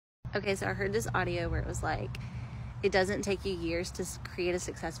Okay, so I heard this audio where it was like, it doesn't take you years to create a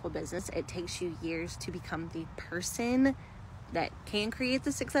successful business. It takes you years to become the person that can create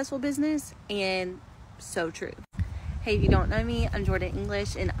the successful business. And so true. Hey, if you don't know me, I'm Jordan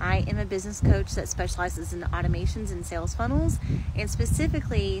English, and I am a business coach that specializes in automations and sales funnels, and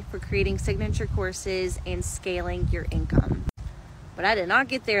specifically for creating signature courses and scaling your income. But I did not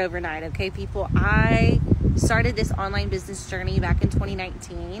get there overnight, okay, people? I started this online business journey back in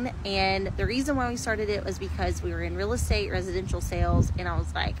 2019, and the reason why we started it was because we were in real estate, residential sales, and I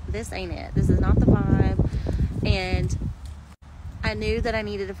was like, this ain't it. This is not the vibe. And I knew that I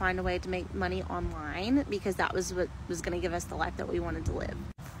needed to find a way to make money online because that was what was going to give us the life that we wanted to live.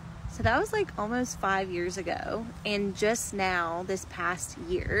 So that was like almost 5 years ago. And just now, this past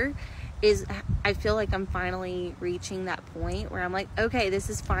year, I feel like I'm finally reaching that point where I'm like, okay, this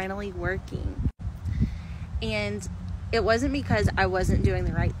is finally working. And it wasn't because I wasn't doing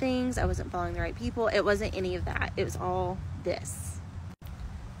the right things. I wasn't following the right people. It wasn't any of that. It was all this.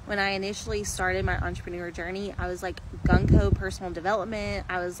 When I initially started my entrepreneur journey, I was like gung-ho personal development.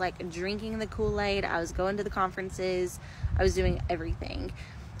 I was like drinking the Kool-Aid. I was going to the conferences. I was doing everything.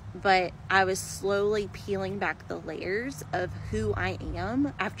 But I was slowly peeling back the layers of who I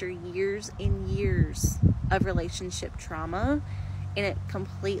am after years and years of relationship trauma. And it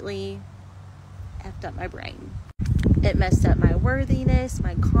completely effed up my brain. It messed up my worthiness,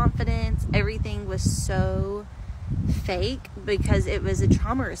 my confidence. Everything was so fake because it was a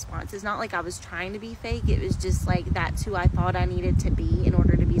trauma response. It's not like I was trying to be fake. It was just like that's who I thought I needed to be in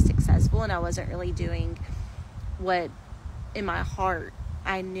order to be successful, and I wasn't really doing what in my heart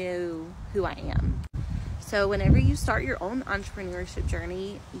I knew who I am. So whenever you start your own entrepreneurship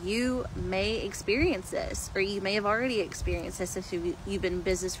journey, you may experience this, or you may have already experienced this if you've been in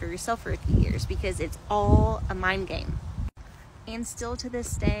business for yourself for a few years, because it's all a mind game. And still to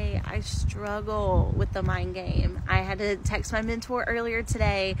this day, I struggle with the mind game. I had to text my mentor earlier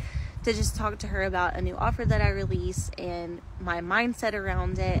today to just talk to her about a new offer that I released and my mindset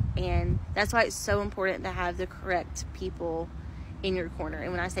around it. And that's why it's so important to have the correct people in your corner.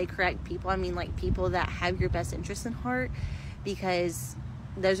 And when I say correct people, I mean like people that have your best interest in heart, because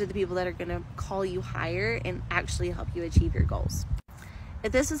those are the people that are going to call you higher and actually help you achieve your goals.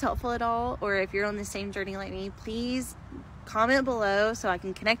 If this is helpful at all, or if you're on the same journey like me, please comment below so I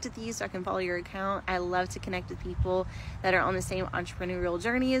can connect with you, so I can follow your account. I love to connect with people that are on the same entrepreneurial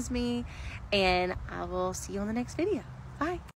journey as me, and I will see you on the next video.